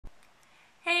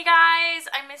Hey guys,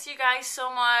 I miss you guys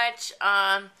so much.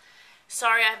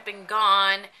 Sorry I've been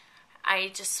gone.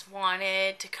 I just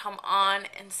wanted to come on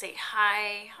and say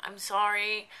hi. I'm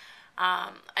sorry.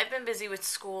 I've been busy with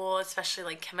school, especially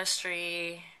like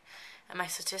chemistry and my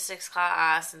statistics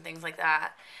class and things like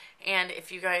that. And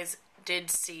if you guys did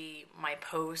see my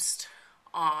post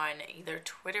on either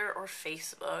Twitter or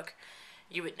Facebook,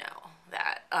 you would know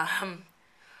that.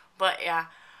 But yeah,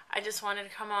 I just wanted to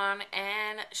come on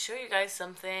and show you guys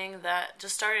something that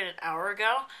just started an hour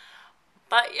ago.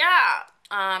 But yeah,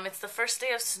 it's the first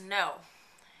day of snow,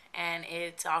 and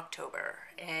it's October,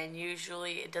 and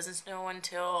usually it doesn't snow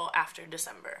until after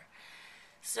December.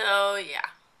 So yeah,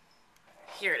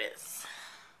 here it is.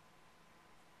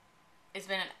 It's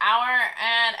been an hour,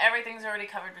 and everything's already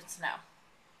covered with snow.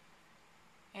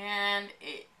 And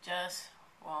it just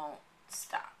won't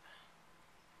stop.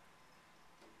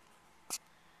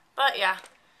 But yeah,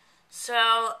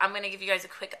 so I'm gonna give you guys a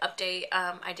quick update.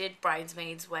 I did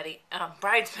bridesmaids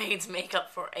makeup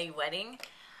for a wedding,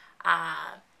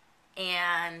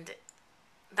 and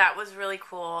that was really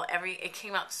cool. It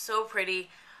came out so pretty.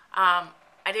 I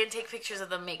didn't take pictures of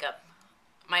the makeup.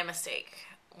 My mistake.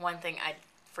 One thing I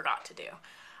forgot to do.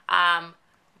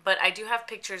 But I do have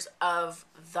pictures of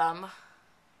them,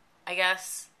 I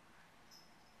guess.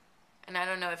 And I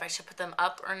don't know if I should put them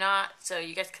up or not. So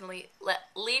you guys can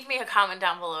leave me a comment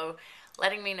down below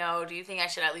letting me know, do you think I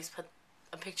should at least put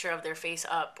a picture of their face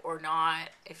up or not?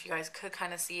 If you guys could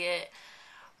kind of see it.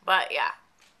 But yeah.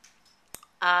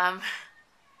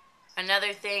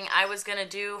 Another thing, I was going to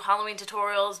do Halloween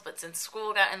tutorials, but since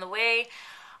school got in the way,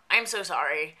 I'm so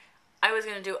sorry. I was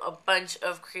going to do a bunch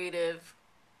of creative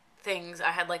things.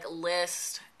 I had like a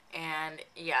list, and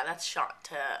yeah, that's shot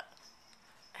to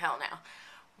hell now.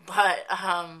 But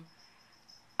I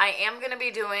am going to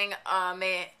be doing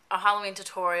a Halloween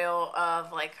tutorial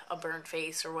of like a burnt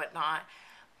face or whatnot.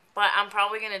 But I'm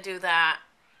probably going to do that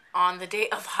on the day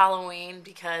of Halloween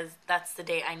because that's the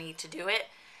day I need to do it.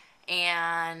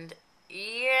 And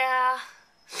yeah,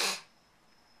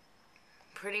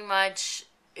 pretty much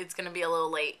it's going to be a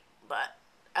little late. But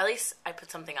at least I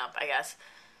put something up, I guess.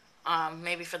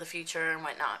 Maybe for the future and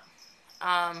whatnot.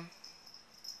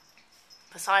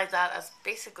 Besides that, that's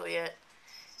basically it.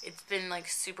 It's been like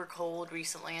super cold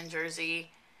recently in Jersey,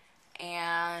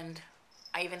 and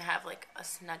I even have like a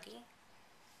Snuggie.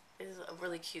 This is a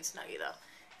really cute Snuggie though.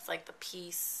 It's like the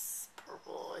peace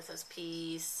purple. It says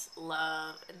peace,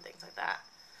 love, and things like that.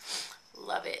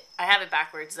 Love it. I have it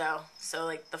backwards though, so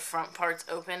like the front part's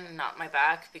open and not my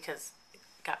back because it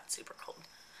got super cold.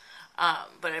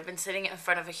 But I've been sitting in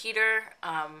front of a heater.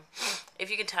 If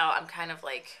you can tell, I'm kind of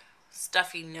like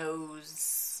stuffy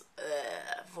nose,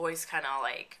 voice kind of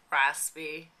like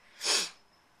raspy.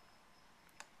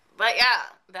 But yeah,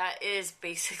 that is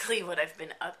basically what I've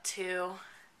been up to.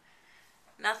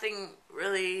 Nothing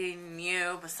really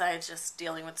new besides just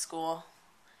dealing with school.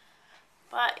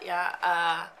 But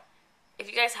yeah,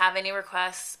 if you guys have any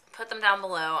requests, put them down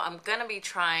below. I'm gonna be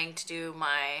trying to do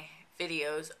my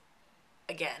videos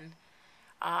again.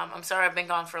 I'm sorry I've been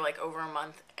gone for like over a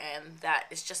month, and that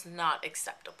is just not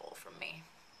acceptable for me.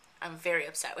 I'm very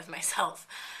upset with myself.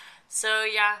 So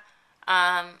yeah,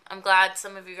 I'm glad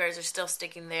some of you guys are still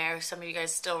sticking there. Some of you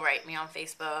guys still write me on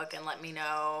Facebook and let me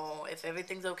know if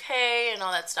everything's okay and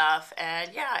all that stuff. And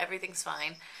yeah, everything's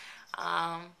fine.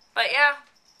 But yeah,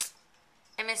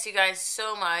 I miss you guys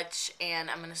so much, and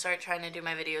I'm going to start trying to do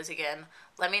my videos again.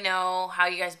 Let me know how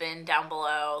you guys been down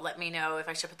below. Let me know if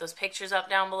I should put those pictures up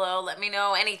down below. Let me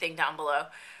know anything down below.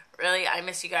 Really, I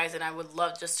miss you guys, and I would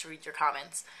love just to read your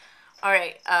comments.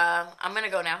 Alright, I'm going to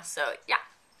go now, so yeah.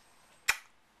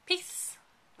 Peace.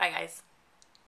 Bye, guys.